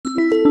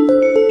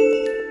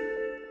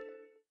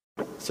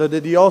So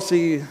did you all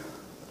see,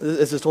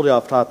 this is totally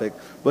off topic,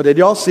 but did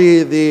y'all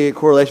see the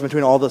correlation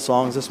between all the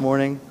songs this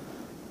morning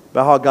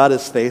about how God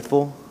is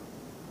faithful?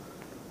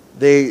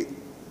 You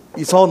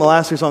saw in the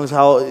last 2 songs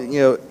how,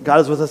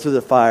 God is with us through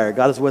the fire.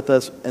 God is with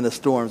us in the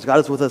storms. God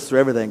is with us through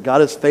everything.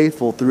 God is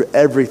faithful through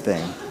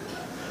everything.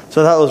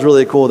 So that was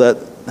really cool that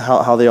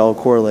how they all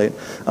correlate.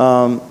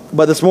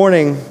 But this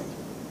morning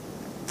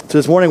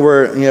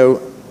we're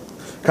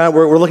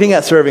we're looking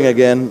at serving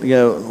again.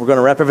 We're going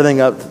to wrap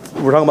everything up.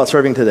 We're talking about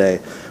serving today.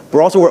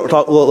 We're also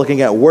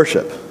looking at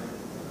worship.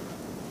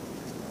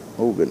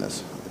 Oh,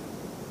 goodness.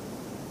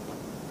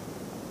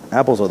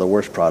 Apples are the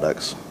worst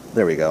products.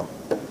 There we go.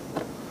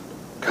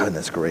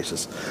 Goodness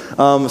gracious.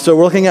 So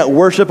we're looking at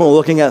worship and we're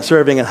looking at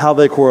serving and how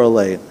they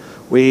correlate.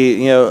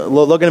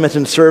 Logan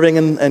mentioned serving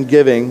and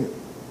giving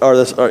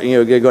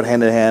go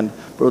hand in hand.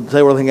 But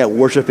today we're looking at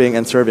worshiping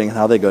and serving and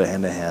how they go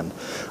hand in hand.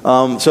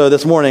 So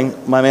this morning,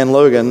 my man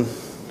Logan,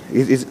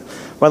 he's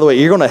by the way,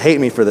 you're going to hate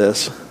me for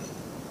this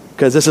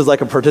because this is like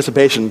a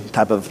participation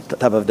type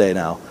of day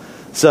now.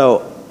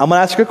 So I'm going to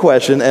ask you a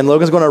question, and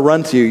Logan's going to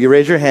run to you. You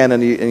raise your hand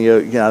and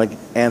you gotta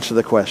answer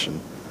the question.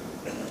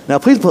 Now,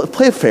 please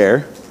play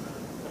fair.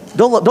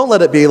 Don't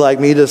let it be like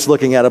me just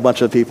looking at a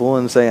bunch of people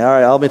and saying, all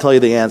right, let me tell you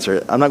the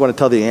answer. I'm not going to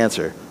tell the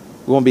answer.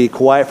 We're going to be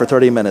quiet for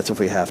 30 minutes if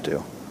we have to.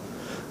 All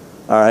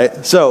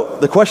right? So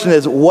the question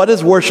is, what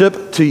is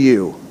worship to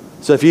you?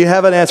 So if you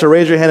have an answer,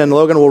 raise your hand and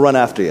Logan will run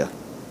after you.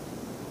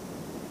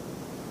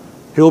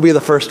 Who will be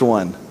the first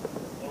one?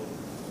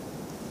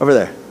 Over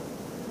there.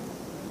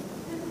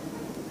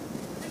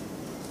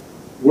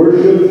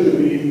 Worship should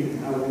be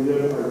how we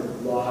live our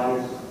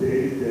lives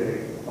day to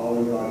day,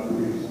 following God's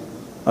ways.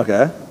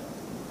 Okay.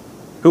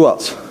 Who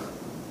else?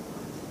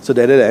 So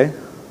day to day.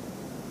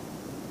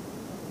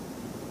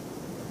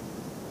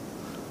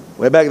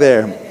 Way back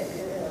there.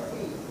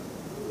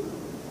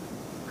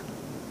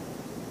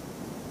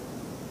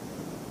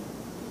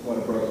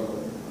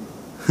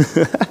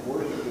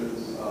 Worship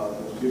is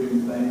just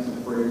giving thanks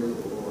and praise to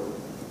the Lord.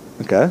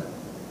 Okay.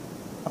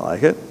 I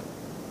like it.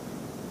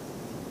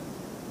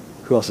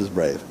 Who else is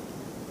brave?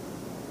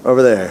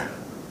 Over there.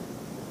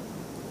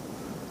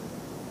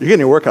 You're getting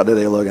your workout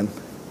today, Logan.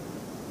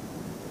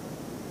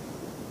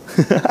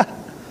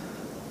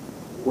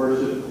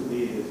 Worship to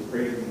me is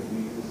praising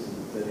Jesus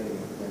and setting an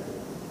example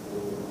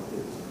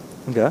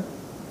for others. Okay.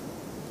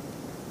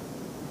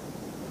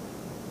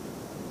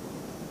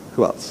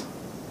 Who else?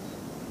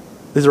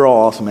 These are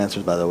all awesome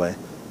answers, by the way.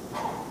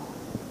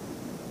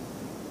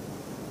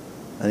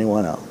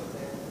 Anyone else?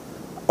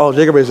 Oh,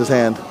 Jacob raised his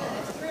hand.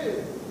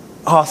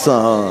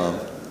 Awesome.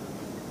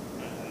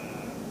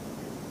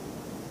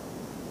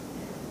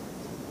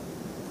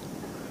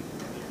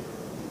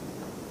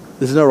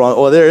 There's no wrong.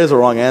 Well, there is a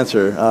wrong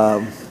answer.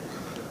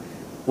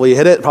 Will you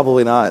hit it?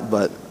 Probably not,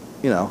 but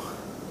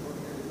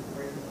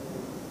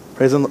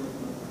praise him.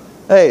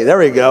 Hey, there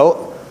we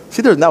go.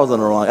 See, that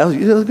wasn't wrong. That was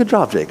a good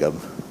job, Jacob.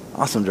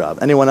 Awesome job.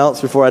 Anyone else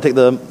before I take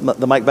the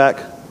mic back?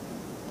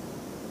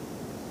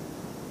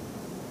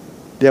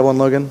 Do you have one,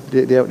 Logan? Do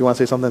you want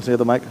to say something to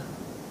the mic?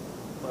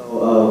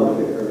 Well,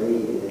 worship for me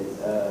is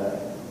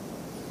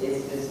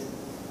it's just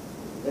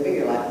living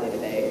your life day to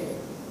day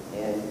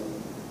and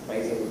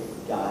praising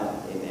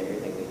God in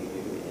everything that you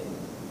do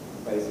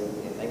and praising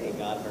and thanking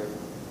God for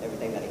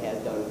everything that He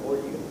has done for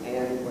you.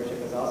 And worship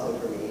is also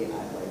for me. I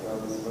play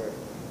drums for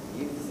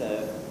youth,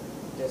 so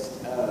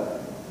just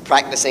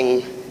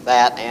practicing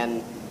that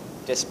and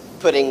just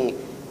putting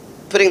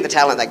the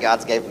talent that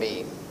God's gave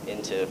me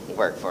into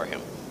work for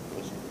Him.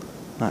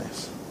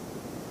 Nice.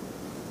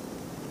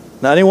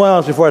 Now, anyone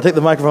else before I take the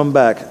microphone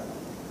back?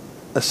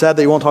 It's sad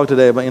that you won't talk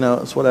today, but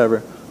it's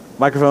whatever.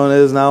 Microphone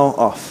is now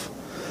off.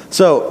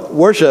 So,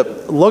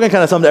 worship, Logan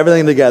kind of summed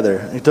everything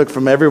together. He took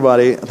from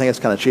everybody. I think it's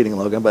kind of cheating,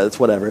 Logan, but it's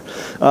whatever.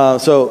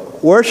 So,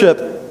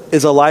 worship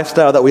is a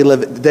lifestyle that we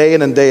live day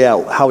in and day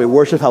out. How we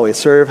worship, how we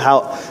serve,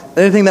 how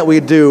anything that we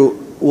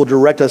do will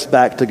direct us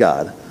back to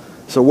God.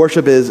 So,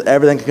 worship is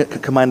everything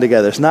combined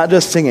together. It's not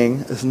just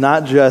singing. It's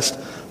not just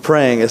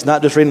praying. It's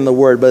not just reading the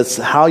Word, but it's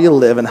how you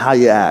live and how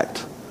you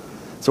act.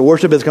 So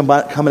worship is a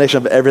combination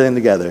of everything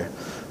together.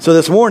 So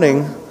this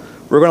morning,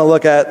 we're going to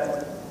look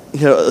at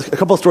a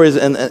couple of stories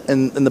in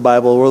the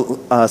Bible.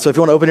 So if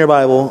you want to open your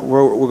Bible,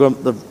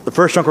 the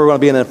first chunk we're going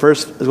to be in is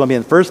going to be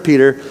in 1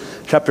 Peter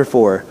chapter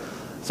 4.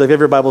 So if you have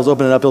your Bibles,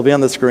 open it up. It'll be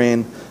on the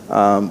screen.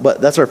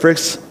 But that's our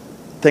first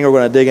thing we're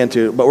going to dig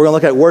into. But we're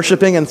going to look at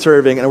worshiping and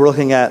serving, and we're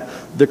looking at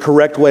the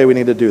correct way we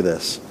need to do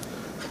this.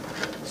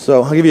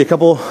 So I'll give you a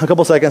couple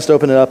seconds to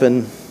open it up,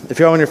 and if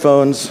you're on your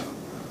phones,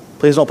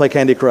 please don't play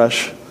Candy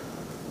Crush.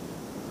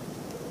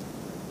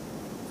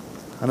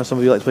 I know some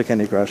of you like to play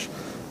Candy Crush.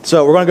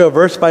 So we're going to go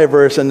verse by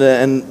verse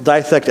and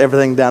dissect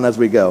everything down as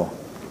we go.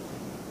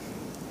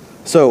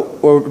 So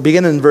we'll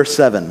begin in verse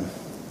 7.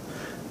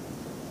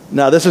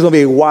 Now this is going to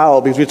be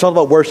wild because we talked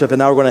about worship, and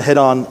now we're going to hit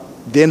on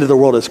the end of the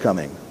world is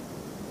coming.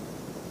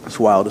 It's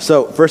wild.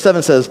 So verse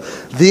 7 says,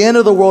 "The end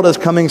of the world is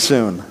coming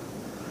soon.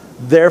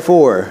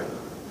 Therefore,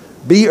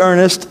 be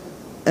earnest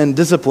and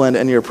disciplined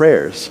in your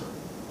prayers."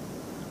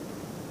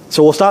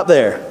 So we'll stop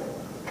there.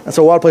 That's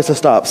a wild place to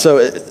stop.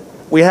 So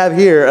we have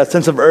here a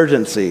sense of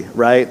urgency,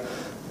 right?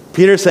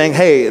 Peter's saying,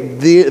 hey,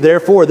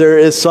 therefore there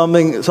is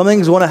something's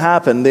going to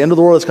happen. The end of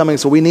the world is coming,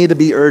 so we need to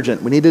be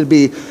urgent. We need to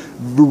be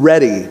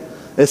ready.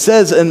 It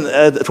says,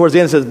 towards the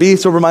end, it says, be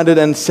sober-minded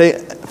and say,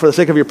 for the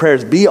sake of your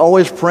prayers, be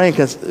always praying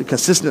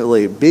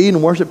consistently. Be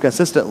in worship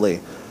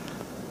consistently.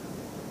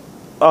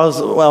 When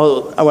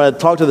I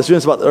talked to the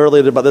students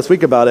earlier about this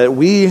week about it,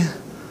 we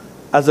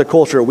as a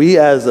culture, we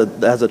as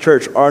a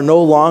church are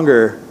no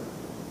longer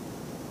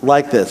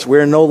like this.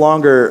 We're no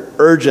longer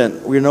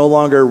urgent. We're no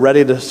longer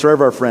ready to serve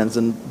our friends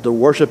and to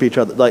worship each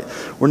other. Like,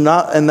 we're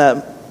not in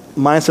that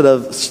mindset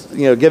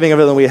of, giving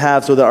everything we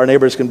have so that our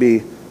neighbors can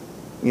be,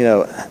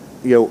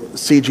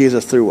 see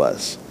Jesus through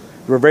us.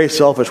 We're very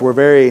selfish. We're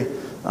very,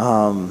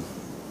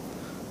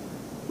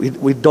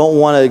 we don't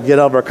want to get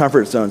out of our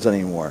comfort zones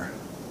anymore.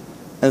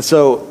 And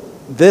so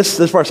this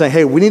part is saying,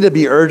 hey, we need to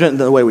be urgent in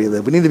the way we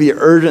live. We need to be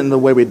urgent in the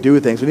way we do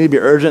things. We need to be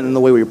urgent in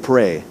the way we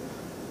pray.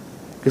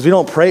 Because we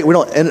don't pray, we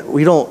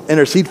don't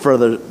intercede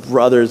for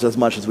others as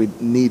much as we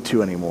need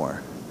to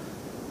anymore.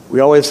 We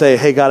always say,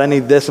 hey, God, I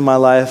need this in my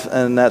life,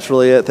 and that's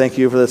really it. Thank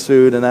you for this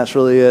food, and that's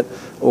really it.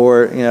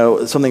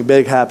 Or, something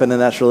big happened,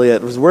 and that's really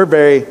it. Because we're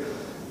very,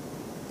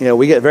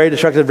 we get very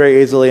distracted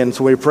very easily, and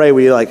so when we pray,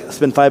 we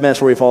spend 5 minutes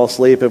before we fall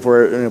asleep if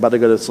we're about to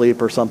go to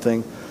sleep or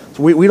something.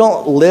 So we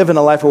don't live in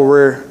a life where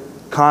we're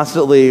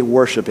constantly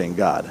worshiping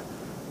God.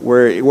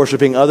 We're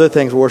worshiping other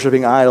things. We're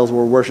worshiping idols.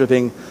 We're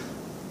worshiping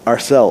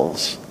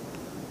ourselves.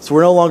 So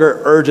we're no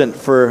longer urgent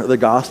for the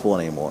gospel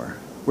anymore.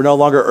 We're no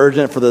longer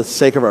urgent for the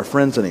sake of our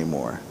friends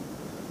anymore.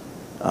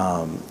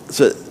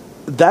 So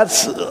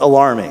that's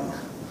alarming.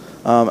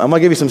 I'm going to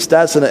give you some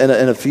stats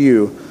in a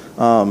few.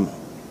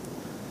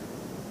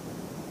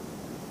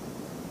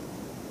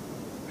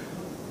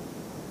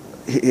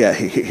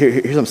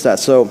 Here's some stats.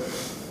 So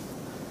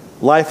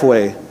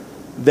Lifeway,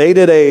 they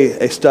did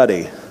a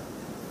study.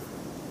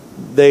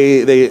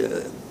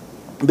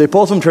 They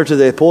pulled some churches,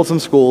 they pulled some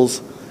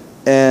schools,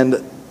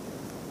 and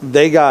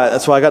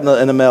that's why I got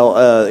in the mail,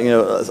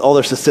 all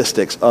their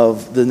statistics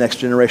of the next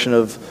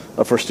generation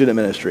for student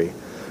ministry.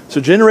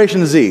 So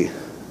Generation Z,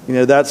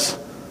 that's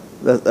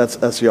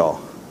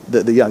y'all,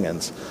 the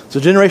youngins. So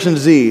Generation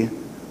Z,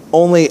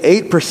 only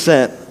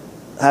 8%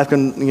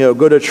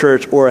 go to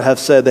church or have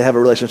said they have a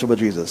relationship with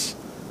Jesus.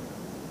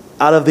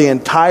 Out of the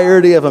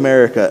entirety of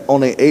America,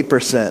 only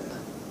 8%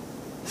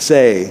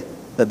 say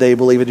that they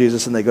believe in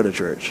Jesus and they go to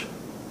church.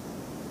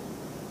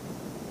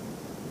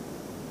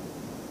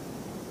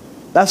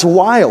 That's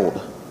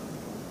wild.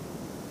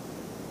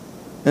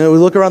 And we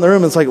look around the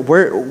room and it's like,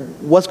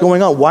 what's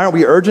going on? Why aren't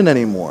we urgent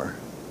anymore?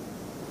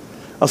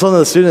 I was telling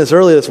the students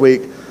earlier this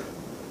week,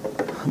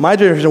 my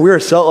generation, we were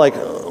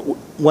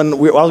when I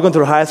was going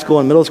through high school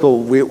and middle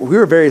school, we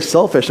were very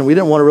selfish and we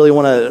didn't really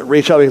want to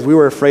reach out because we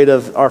were afraid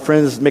of our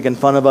friends making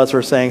fun of us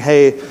or saying,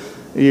 hey,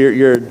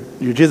 you're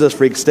Jesus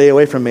freak, stay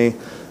away from me.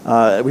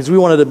 Because we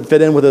wanted to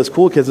fit in with those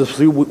cool kids,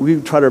 so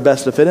we tried our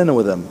best to fit in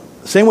with them.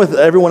 Same with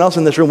everyone else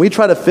in this room. We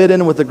try to fit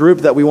in with the group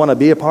that we want to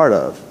be a part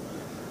of.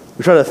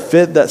 We try to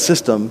fit that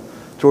system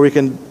to where we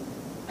can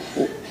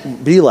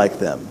be like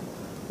them.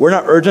 We're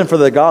not urgent for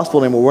the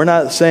gospel anymore. We're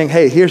not saying,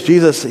 hey, here's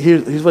Jesus.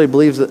 Here's what he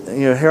believes.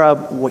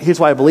 Here's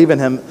why I believe in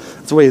him.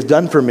 That's what he's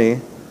done for me.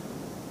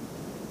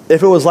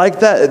 If it was like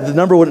that, the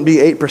number wouldn't be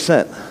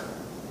 8%.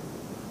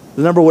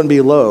 The number wouldn't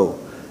be low.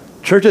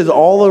 Churches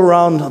all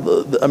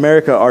around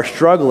America are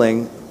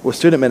struggling with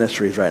student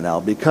ministries right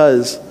now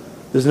because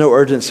there's no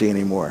urgency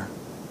anymore.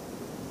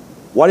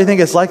 Why do you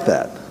think it's like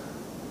that?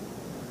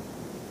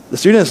 The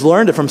students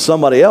learned it from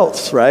somebody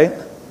else, right?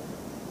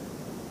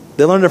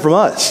 They learned it from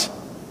us.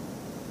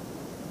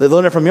 They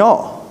learned it from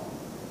y'all.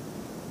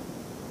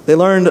 They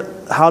learned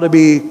how to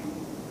be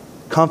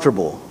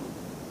comfortable.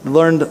 They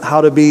learned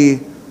how to be,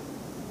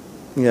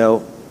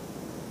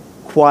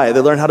 quiet. They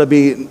learned how to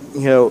be,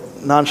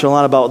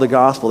 nonchalant about the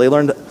gospel. They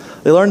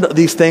learned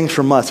these things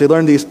from us. They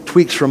learned these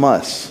tweaks from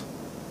us.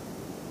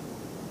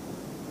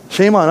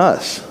 Shame on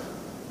us.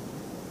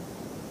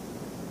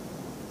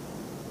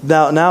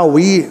 Now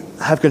we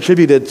have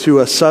contributed to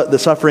the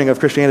suffering of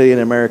Christianity in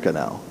America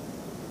now.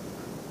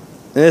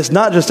 And it's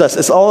not just us.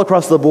 It's all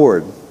across the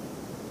board.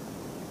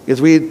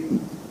 Because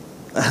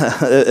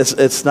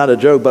it's not a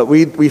joke, but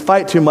we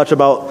fight too much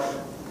about,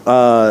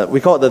 we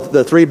call it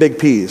the 3 big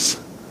P's.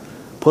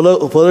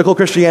 Political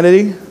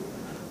Christianity,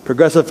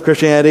 progressive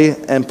Christianity,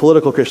 and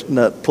political,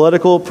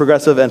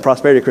 progressive, and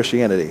prosperity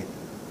Christianity.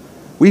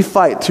 We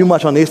fight too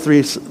much on these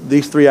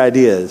three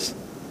ideas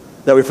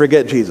that we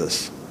forget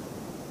Jesus.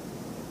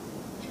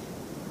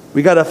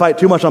 We got to fight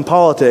too much on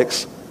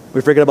politics,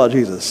 we forget about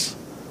Jesus.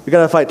 We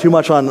got to fight too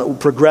much on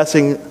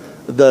progressing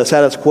the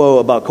status quo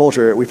about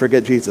culture, we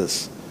forget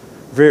Jesus.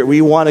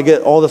 We want to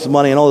get all this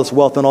money and all this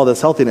wealth and all this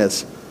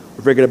healthiness,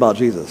 we forget about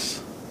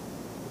Jesus.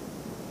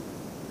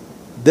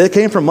 That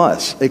came from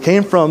us. It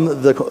came from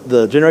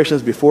the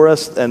generations before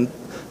us, and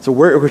so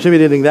we're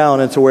contributing down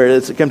into where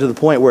it came to the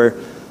point where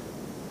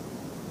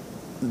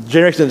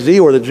Generation Z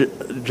or the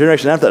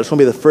generation after that is going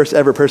to be the first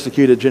ever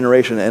persecuted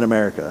generation in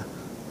America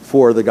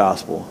for the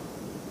gospel.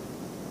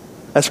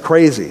 That's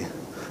crazy.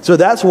 So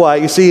that's why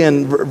you see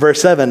in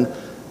verse 7,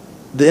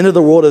 the end of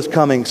the world is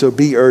coming, so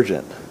be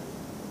urgent.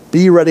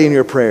 Be ready in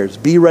your prayers.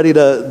 Be ready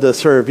to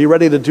serve. Be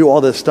ready to do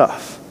all this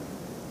stuff.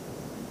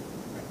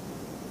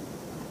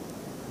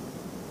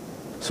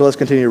 So let's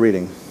continue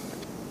reading.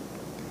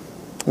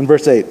 In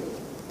verse 8, it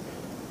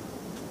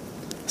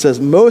says,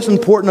 most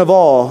important of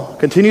all,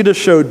 continue to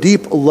show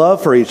deep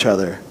love for each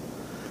other,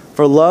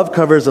 for love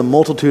covers a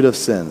multitude of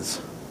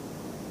sins.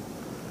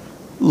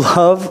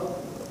 Love,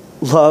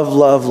 love,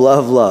 love,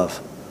 love,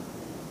 love.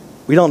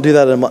 We don't do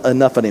that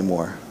enough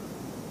anymore.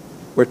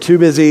 We're too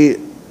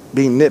busy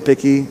being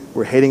nitpicky.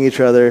 We're hating each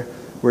other.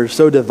 We're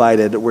so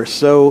divided. We're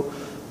so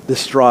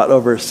distraught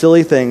over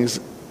silly things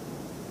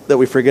that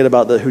we forget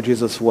about who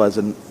Jesus was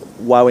and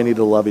why we need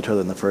to love each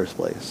other in the first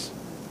place.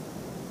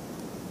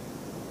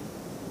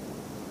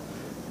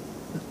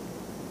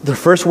 The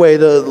first way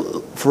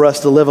for us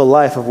to live a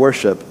life of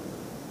worship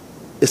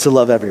is to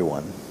love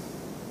everyone.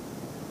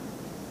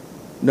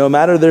 No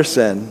matter their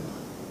sin,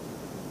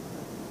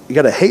 you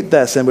got to hate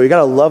that sin, but you got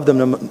to love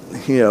them,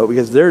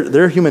 because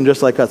they're human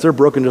just like us. They're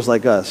broken just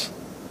like us.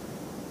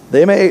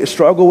 They may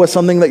struggle with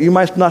something that you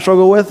might not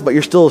struggle with, but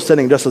you're still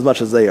sinning just as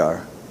much as they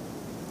are.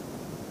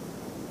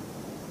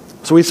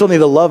 So we still need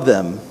to love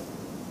them,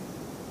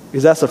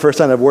 because that's the first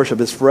sign of worship,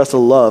 is for us to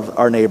love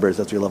our neighbors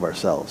as we love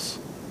ourselves.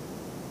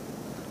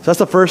 So that's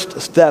the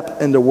first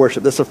step into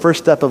worship. That's the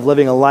first step of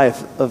living a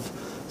life of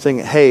saying,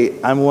 hey,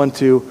 I'm going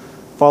to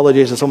follow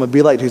Jesus. I'm going to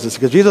be like Jesus.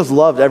 Because Jesus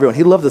loved everyone.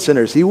 He loved the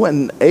sinners. He went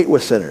and ate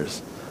with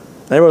sinners.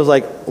 And everyone was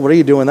like, what are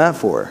you doing that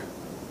for?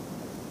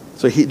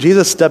 So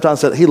Jesus stepped out and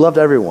said, he loved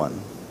everyone.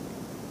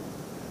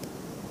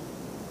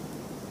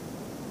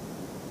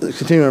 Let's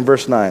continue in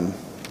verse 9.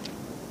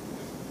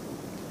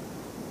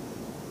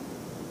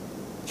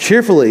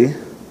 Cheerfully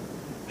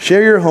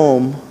share your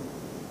home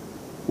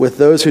with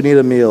those who need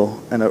a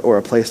meal or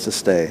a place to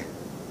stay.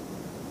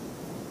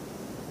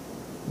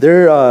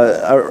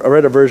 I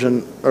read a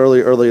version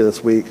earlier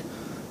this week.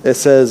 It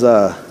says,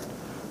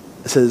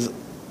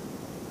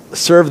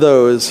 serve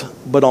those,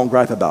 but don't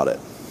gripe about it.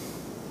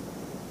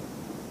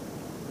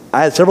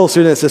 I had several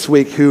students this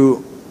week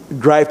who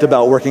griped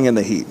about working in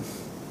the heat.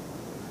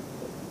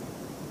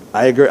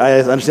 I agree.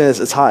 I understand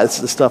it's hot.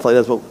 It's stuff like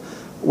this, but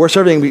we're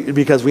serving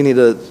because we need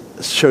to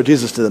show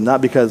Jesus to them,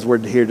 not because we're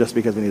here just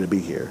because we need to be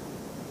here.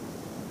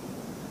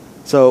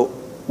 So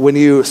when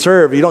you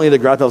serve, you don't need to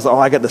gripe about,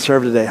 I got to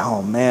serve today.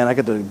 Oh man, I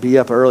got to be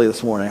up early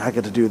this morning. I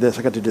got to do this.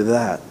 I got to do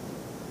that.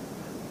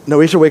 No,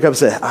 we should wake up and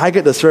say, I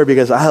get to serve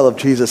because I love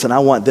Jesus and I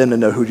want them to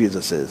know who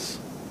Jesus is.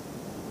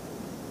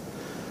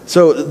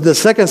 So the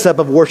second step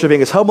of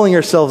worshiping is humbling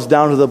yourselves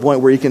down to the point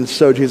where you can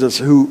show Jesus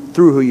through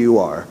who you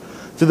are,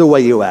 through the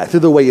way you act, through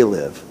the way you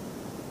live.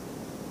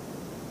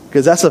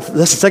 Because that's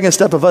the second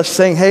step of us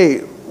saying,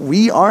 hey,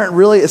 we aren't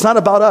really, it's not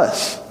about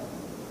us.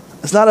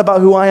 It's not about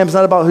who I am. It's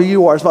not about who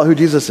you are. It's about who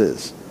Jesus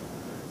is.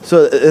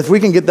 So if we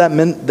can get that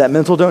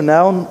mental note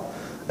down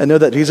and know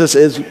that Jesus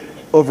is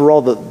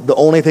overall the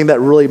only thing that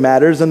really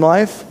matters in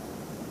life,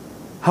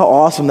 how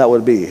awesome that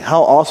would be.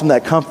 How awesome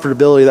that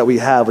comfortability that we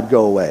have would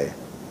go away.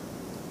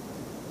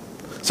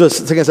 So the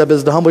second step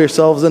is to humble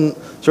yourselves and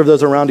serve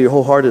those around you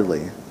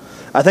wholeheartedly.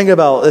 I think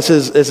about, this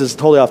is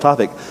totally off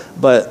topic,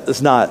 but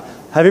it's not.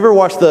 Have you ever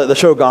watched the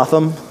show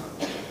Gotham?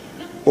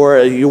 Or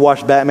you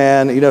watch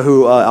Batman, you know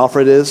who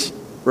Alfred is,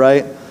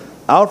 right?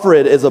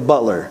 Alfred is a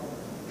butler.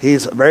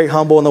 He's very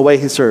humble in the way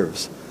he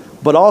serves.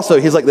 But also,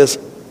 he's like this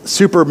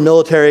super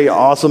military,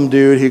 awesome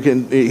dude.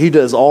 He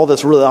does all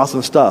this really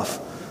awesome stuff.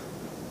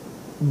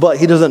 But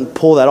he doesn't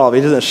pull that off.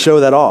 He doesn't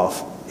show that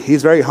off.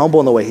 He's very humble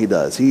in the way he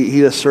does. He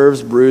just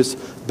serves Bruce,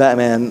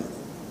 Batman.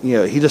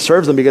 He just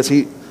serves them because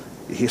he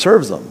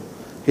serves them.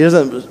 He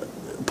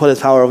doesn't put his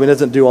power over. He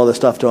doesn't do all this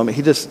stuff to him.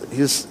 He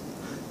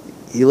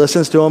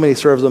listens to him and he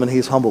serves them and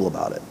he's humble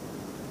about it.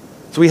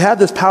 So we have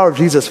this power of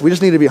Jesus. We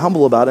just need to be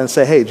humble about it and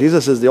say, hey,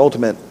 Jesus is the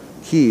ultimate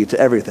key to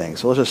everything.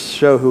 So let's just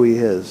show who he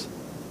is.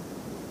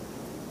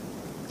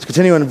 Let's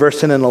continue in verse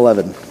 10 and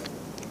 11.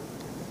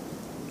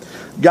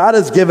 God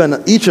has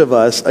given each of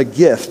us a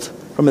gift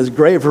from his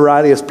great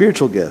variety of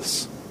spiritual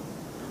gifts.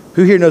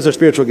 Who here knows their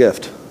spiritual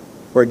gift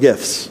or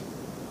gifts?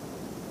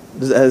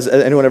 Has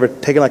anyone ever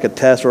taken like a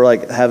test or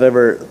like have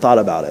ever thought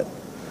about it?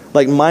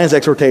 Like mine's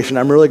exhortation.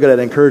 I'm really good at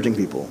encouraging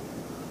people.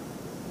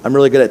 I'm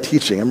really good at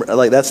teaching.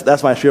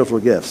 That's my spiritual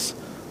gifts.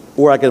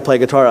 Or I could play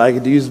guitar. I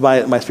could use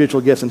my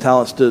spiritual gifts and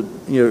talents to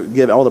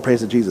give all the praise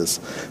to Jesus.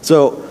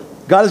 So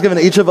God has given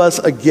each of us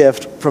a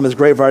gift from his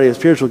great variety of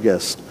spiritual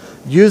gifts.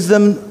 Use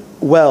them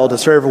well to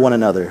serve one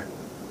another.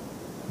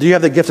 Do you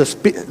have the gift of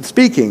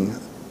speaking?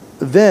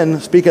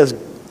 Then speak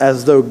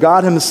as though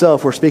God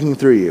himself were speaking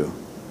through you.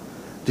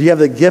 Do you have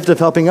the gift of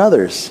helping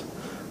others?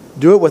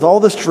 Do it with all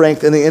the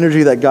strength and the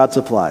energy that God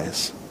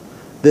supplies.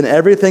 Then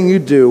everything you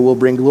do will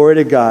bring glory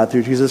to God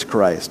through Jesus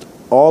Christ.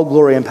 All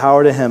glory and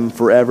power to him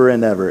forever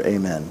and ever.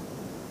 Amen.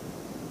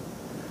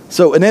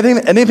 So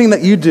anything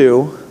that you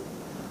do,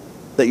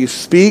 that you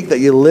speak, that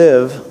you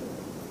live,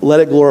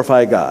 let it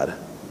glorify God.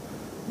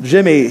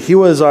 Jimmy,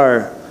 he's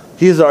our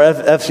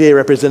FCA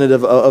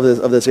representative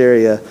of this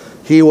area.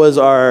 He was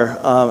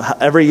our,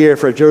 every year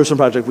for Jerusalem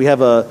Project, we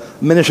have a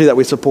ministry that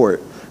we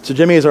support. So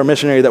Jimmy is our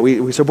missionary that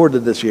we supported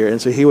this year, and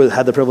so he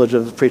had the privilege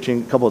of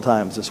preaching a couple of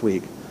times this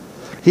week.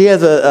 He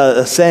has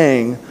a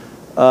saying,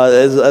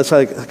 it's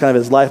like kind of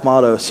his life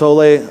motto,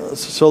 Sole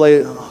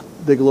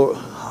de Gloria,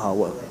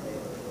 what?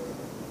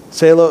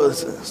 Say it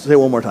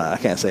one more time, I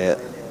can't say it.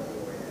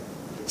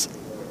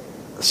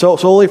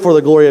 Solely for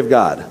the glory of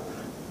God.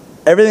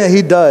 Everything that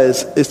he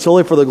does is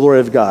solely for the glory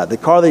of God. The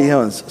car that he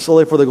owns,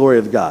 solely for the glory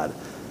of God.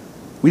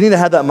 We need to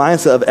have that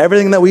mindset of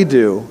everything that we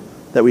do,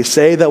 that we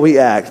say, that we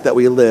act, that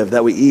we live,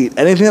 that we eat,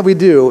 anything that we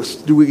do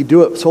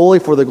it solely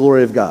for the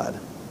glory of God?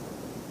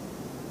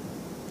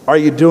 Are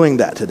you doing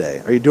that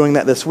today? Are you doing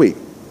that this week?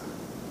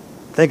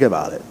 Think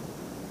about it.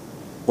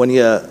 When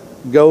you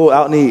go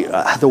out and eat,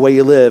 the way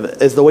you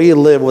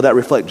live, will that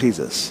reflect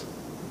Jesus?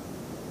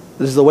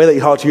 Is the way that you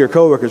talk to your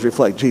coworkers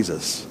reflect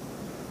Jesus?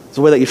 Is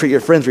the way that you treat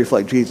your friends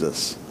reflect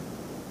Jesus?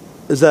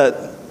 Is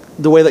that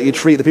the way that you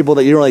treat the people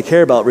that you don't really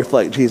care about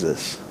reflect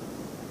Jesus?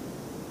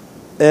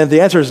 And if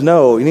the answer is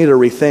no, you need to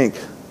rethink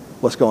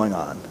what's going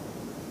on.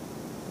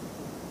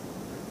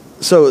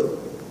 So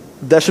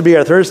that should be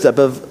our third step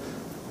of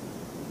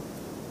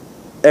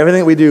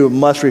everything we do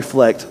must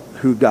reflect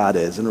who God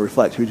is and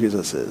reflect who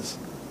Jesus is.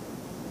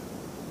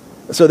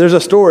 So there's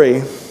a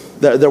story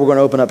that we're going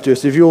to open up to.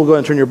 So if you will go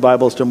and turn your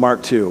Bibles to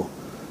Mark 2.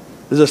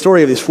 There's a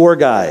story of these four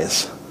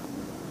guys.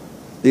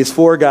 These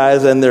four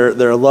guys and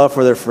their love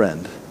for their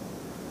friend.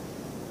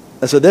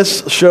 And so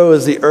this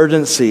shows the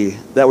urgency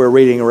that we're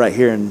reading right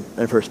here in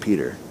 1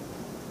 Peter.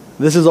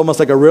 This is almost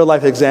like a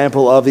real-life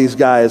example of these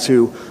guys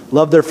who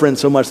loved their friend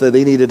so much that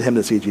they needed him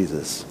to see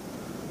Jesus.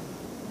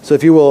 So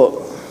if you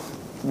will,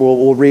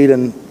 we'll read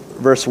in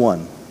verse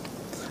 1.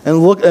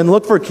 And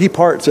look for key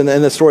parts in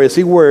the story.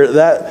 See where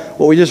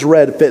what we just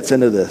read fits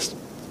into this.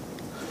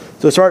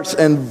 So it starts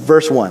in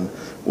verse 1.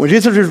 When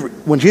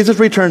Jesus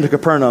returned to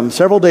Capernaum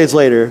several days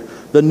later,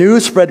 the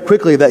news spread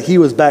quickly that he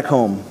was back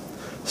home.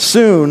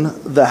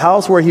 Soon, the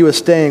house where he was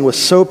staying was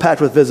so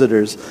packed with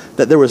visitors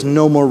that there was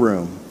no more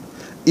room,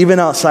 even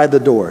outside the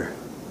door.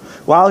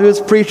 While he was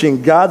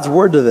preaching God's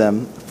word to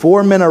them,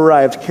 4 men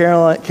arrived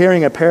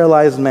carrying a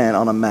paralyzed man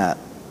on a mat.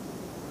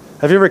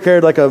 Have you ever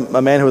carried like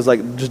a man who was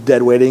like just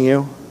dead weighting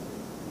you?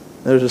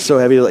 It was just so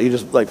heavy that you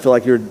just like feel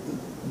like you're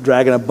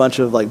dragging a bunch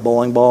of like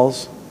bowling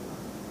balls.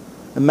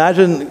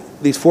 Imagine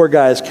these 4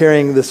 guys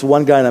carrying this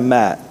one guy on a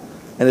mat,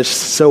 and it's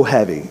so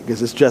heavy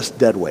because it's just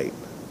dead weight.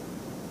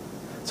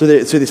 So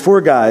these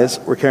 4 guys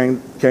were carrying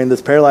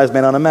this paralyzed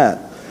man on a mat.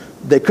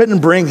 They couldn't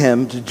bring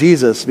him to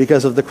Jesus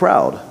because of the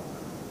crowd.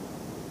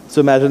 So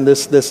imagine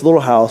this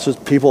little house,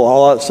 just people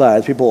all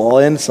outside, people all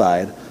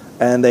inside,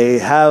 and they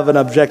have an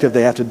objective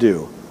they have to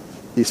do.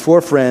 These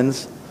 4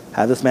 friends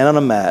have this man on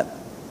a mat.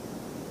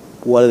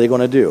 What are they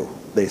going to do?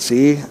 They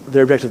see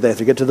their objective. They have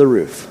to get to the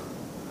roof.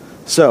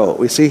 So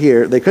we see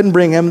here they couldn't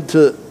bring him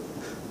to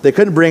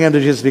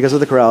Jesus because of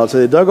the crowd. So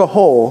they dug a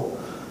hole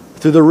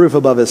through the roof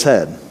above his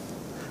head.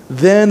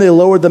 Then they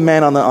lowered the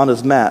man on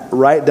his mat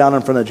right down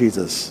in front of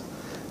Jesus.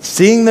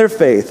 Seeing their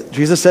faith,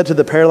 Jesus said to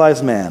the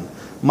paralyzed man,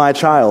 "My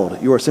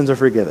child, your sins are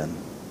forgiven."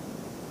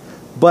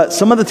 But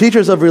some of the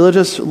teachers of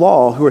religious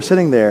law who were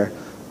sitting there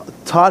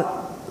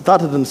thought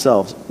to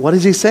themselves, "What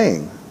is he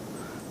saying?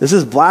 This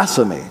is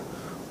blasphemy.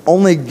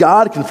 Only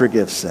God can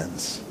forgive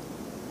sins."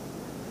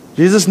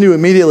 Jesus knew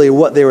immediately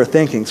what they were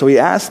thinking, so he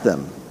asked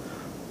them,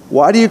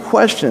 "Why do you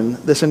question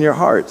this in your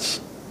hearts?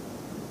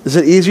 Is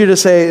it easier to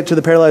say to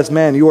the paralyzed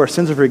man, 'Your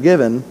sins are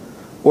forgiven,'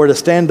 or to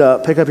stand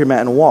up, pick up your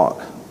mat, and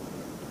walk?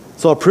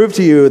 So I'll prove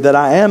to you that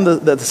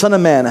that the Son of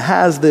Man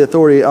has the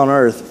authority on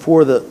earth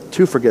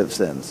to forgive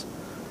sins."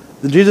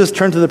 Then Jesus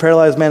turned to the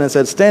paralyzed man and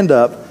said, "Stand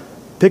up,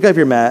 pick up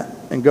your mat,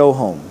 and go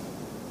home."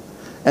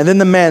 And then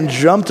the man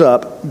jumped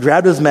up,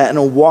 grabbed his mat,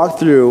 and walked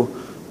through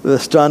the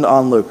stunned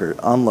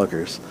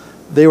onlookers.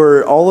 They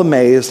were all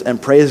amazed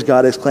and praised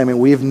God, exclaiming,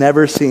 "We've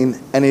never seen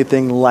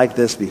anything like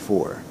this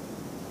before."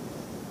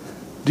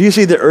 Do you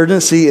see the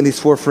urgency in these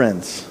 4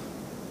 friends?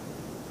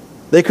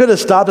 They could have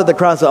stopped at the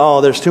crowd and said,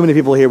 "Oh, there's too many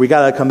people here. We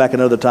got to come back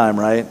another time,"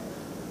 right?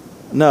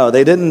 No,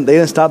 they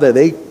didn't stop there.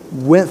 They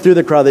went through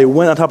the crowd. They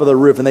went on top of the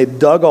roof, and they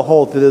dug a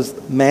hole through this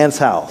man's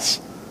house.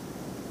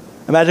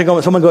 Imagine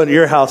someone going to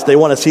your house. They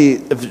want to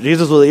see if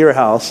Jesus was at your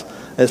house,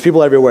 and there's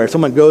people everywhere.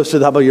 Someone goes to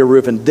the top of your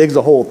roof and digs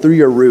a hole through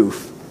your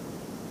roof.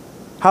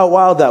 How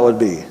wild that would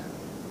be.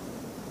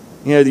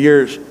 You know,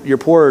 your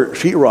poor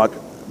sheetrock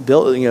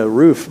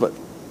roof, but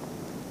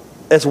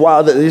it's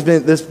wild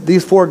that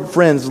these 4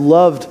 friends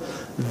loved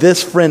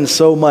this friend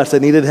so much they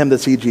needed him to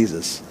see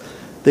Jesus.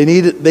 They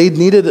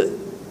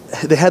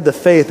had the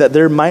faith that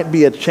there might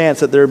be a chance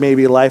that there may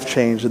be life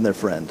change in their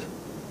friend.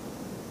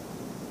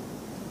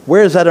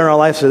 Where is that in our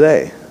lives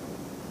today?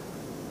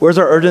 Where's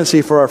our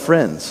urgency for our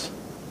friends?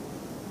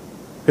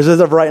 Because as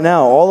of right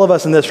now, all of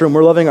us in this room,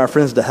 we're loving our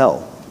friends to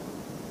hell.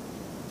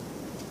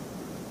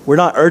 We're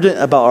not urgent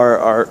about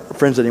our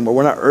friends anymore.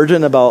 We're not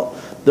urgent about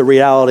the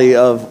reality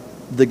of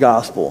the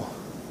gospel.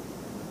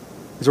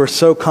 Because we're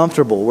so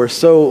comfortable. We're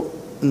so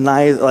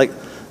nice. Like,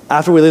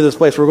 after we leave this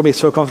place, we're going to be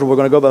so comfortable, we're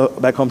going to go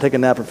back home, take a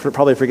nap, and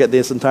probably forget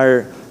this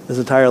entire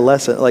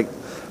lesson. Like,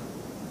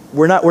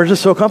 we're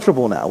just so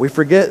comfortable now. We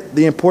forget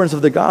the importance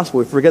of the gospel.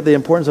 We forget the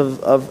importance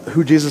of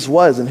who Jesus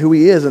was and who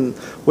he is and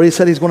what he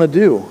said he's going to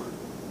do.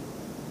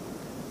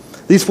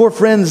 These 4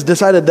 friends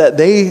decided that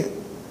they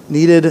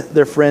needed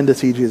their friend to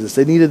see Jesus.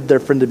 They needed their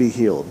friend to be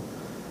healed.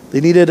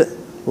 They needed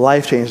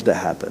life change to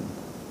happen.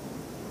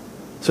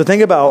 So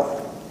think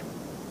about,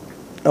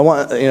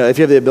 if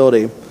you have the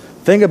ability,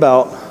 think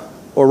about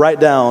or write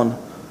down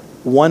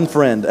one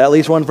friend, at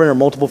least one friend or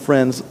multiple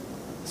friends,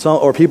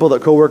 or people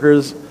that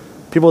coworkers,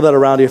 people that are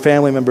around you,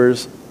 family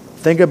members.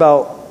 Think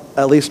about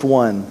at least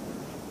one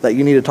that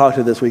you need to talk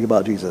to this week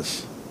about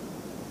Jesus,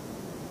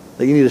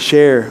 that you need to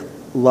share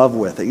love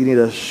with, that you need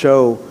to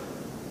show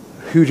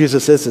who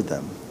Jesus is to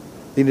them.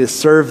 You need to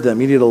serve them.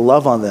 You need to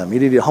love on them. You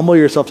need to humble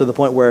yourself to the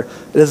point where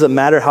it doesn't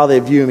matter how they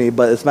view me,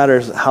 but it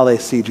matters how they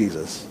see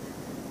Jesus.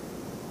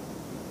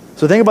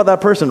 So think about that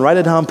person. Write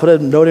it down. Put a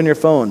note in your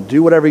phone.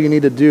 Do whatever you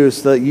need to do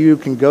so that you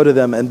can go to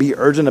them and be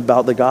urgent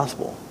about the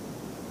gospel.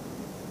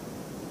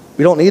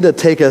 We don't need to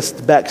take a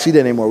back seat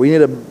anymore. We need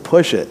to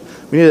push it.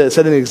 We need to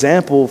set an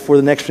example for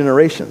the next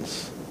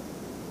generations.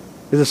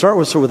 Because it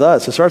starts with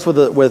us. It starts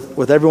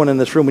with everyone in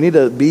this room. We need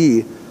to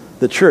be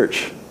the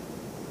church.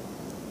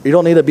 You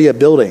don't need to be a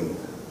building.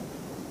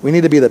 We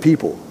need to be the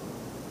people.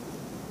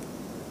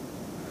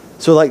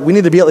 So we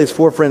need to be at least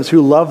 4 friends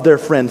who love their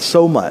friends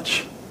so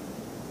much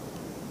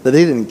that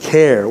they didn't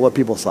care what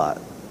people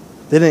thought.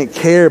 They didn't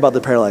care about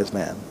the paralyzed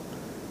man.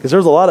 Because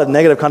there's a lot of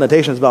negative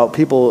connotations about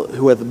people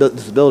who have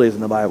disabilities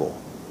in the Bible.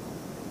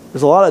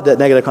 There's a lot of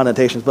negative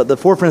connotations, but the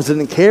 4 friends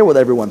didn't care what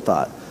everyone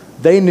thought.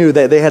 They knew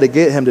that they had to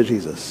get him to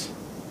Jesus.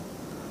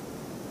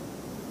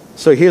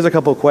 So here's a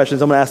couple of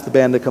questions. I'm going to ask the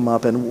band to come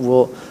up, and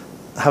we'll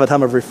have a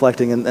time of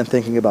reflecting and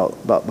thinking about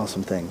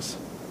some things.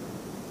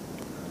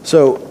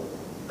 So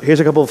here's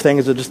a couple of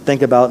things to just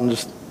think about and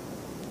just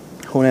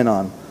hone in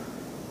on.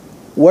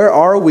 Where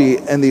are we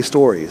in these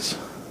stories?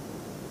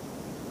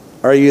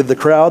 Are you the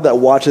crowd that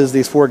watches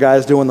these 4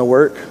 guys doing the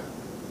work?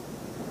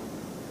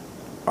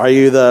 Are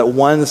you the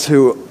ones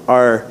who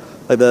are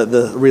like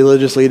the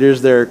religious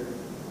leaders? They're,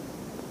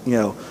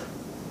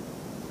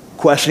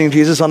 questioning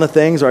Jesus on the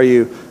things. Are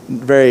you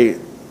very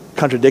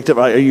contradictory?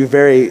 Are you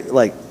very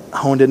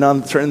honed in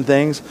on certain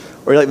things?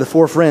 Or are you like the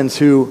 4 friends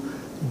who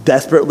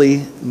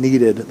desperately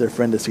needed their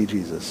friend to see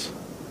Jesus?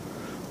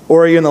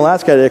 Or are you in the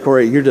last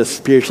category? You're just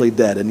spiritually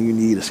dead and you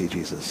need to see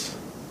Jesus.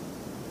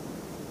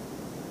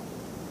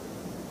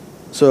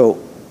 So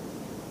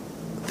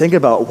think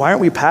about, why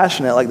aren't we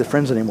passionate like the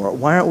friends anymore?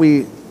 Why aren't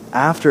we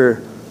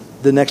after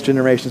the next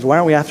generations? Why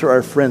aren't we after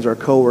our friends, our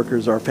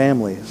coworkers, our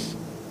families?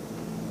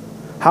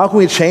 How can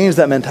we change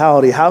that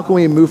mentality? How can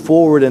we move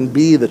forward and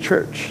be the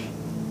church?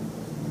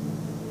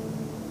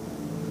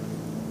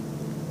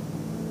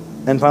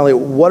 And finally,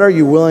 what are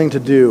you willing to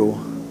do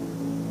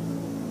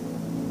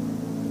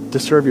to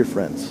serve your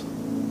friends?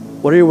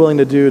 What are you willing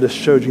to do to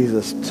show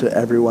Jesus to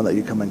everyone that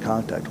you come in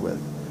contact with?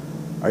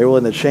 Are you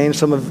willing to change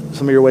some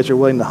of your ways? Are you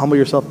willing to humble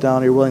yourself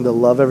down? Are you willing to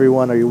love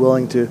everyone? Are you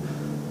willing to,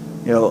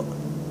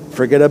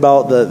 forget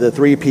about the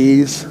 3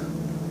 Ps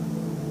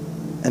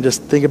and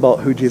just think about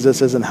who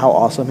Jesus is and how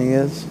awesome he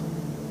is?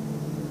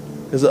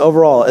 Because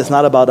overall, it's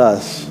not about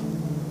us.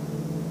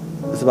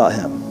 It's about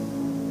him.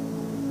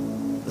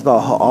 It's about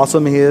how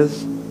awesome he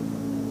is,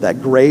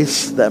 that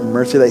grace, that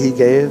mercy that he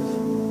gave,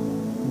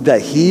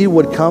 that he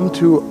would come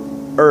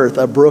to earth,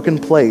 a broken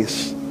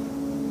place,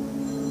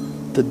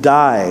 to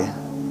die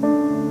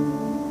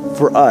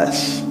for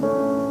us.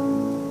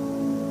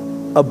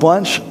 A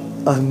bunch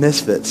of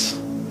misfits,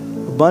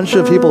 a bunch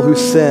of people who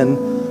sin,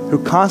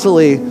 who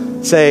constantly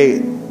say,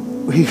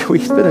 we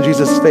spit in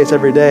Jesus' face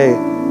every day.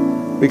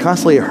 We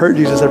constantly hurt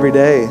Jesus every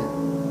day.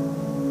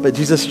 But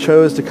Jesus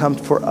chose to come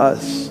for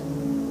us.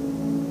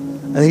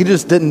 And he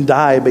just didn't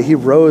die, but he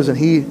rose and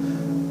he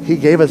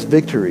gave us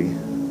victory.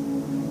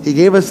 He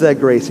gave us that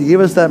grace. He gave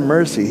us that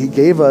mercy. He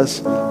gave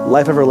us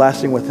life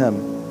everlasting with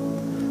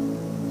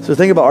him. So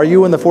think about, are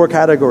you in the 4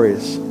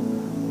 categories?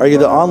 Are you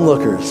the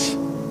onlookers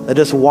that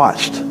just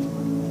watched?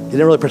 You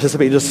didn't really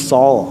participate, you just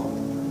saw.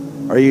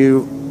 Are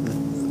you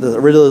the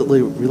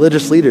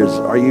religious leaders?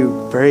 Are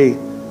you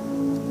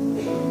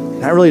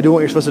not really doing what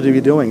you're supposed to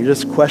be doing? You're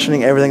just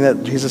questioning everything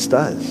that Jesus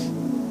does.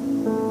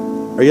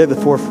 Are you like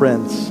the 4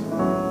 friends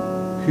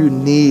who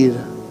need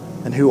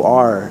and who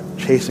are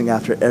chasing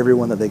after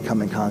everyone that they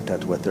come in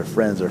contact with, their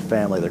friends, their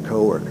family, their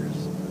coworkers?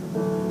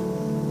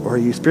 Or are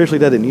you spiritually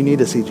dead and you need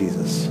to see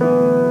Jesus?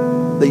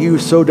 That you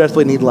so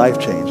desperately need life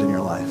change in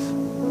your life?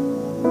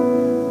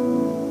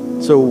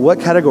 So what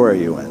category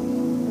are you in?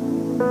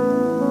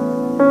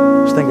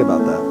 Just think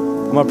about that.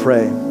 I'm going to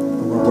pray.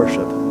 I'm going to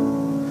worship.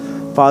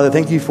 Father,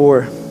 thank you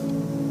for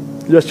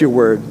just your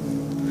word.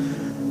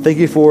 Thank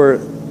you for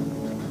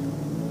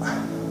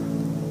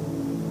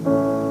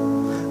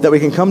that we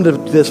can come to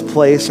this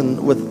place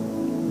and with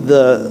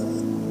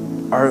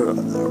our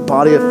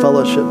body of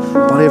fellowship,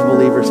 body of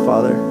believers,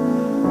 Father,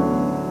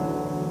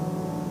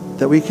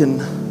 that we can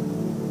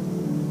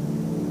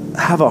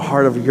have a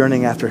heart of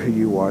yearning after who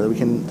you are, that we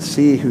can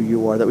see who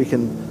you are, that we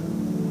can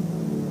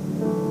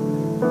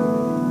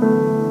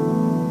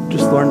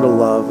just learn to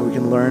love, we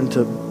can learn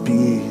to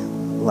be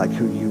like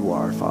who you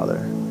are, Father.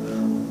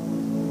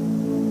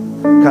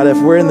 God,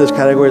 if we're in those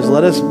categories,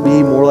 let us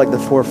be more like the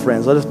four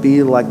friends. Let us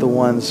be like the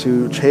ones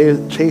who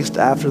chased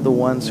after the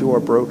ones who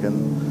are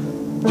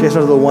broken, chased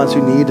after the ones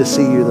who need to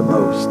see you the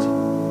most.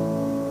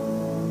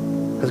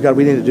 Because God,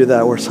 we need to do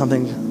that where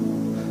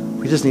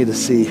we just need to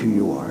see who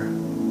you are.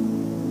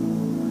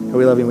 And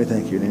we love you and we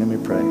thank you. In your name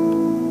we pray.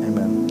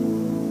 Amen.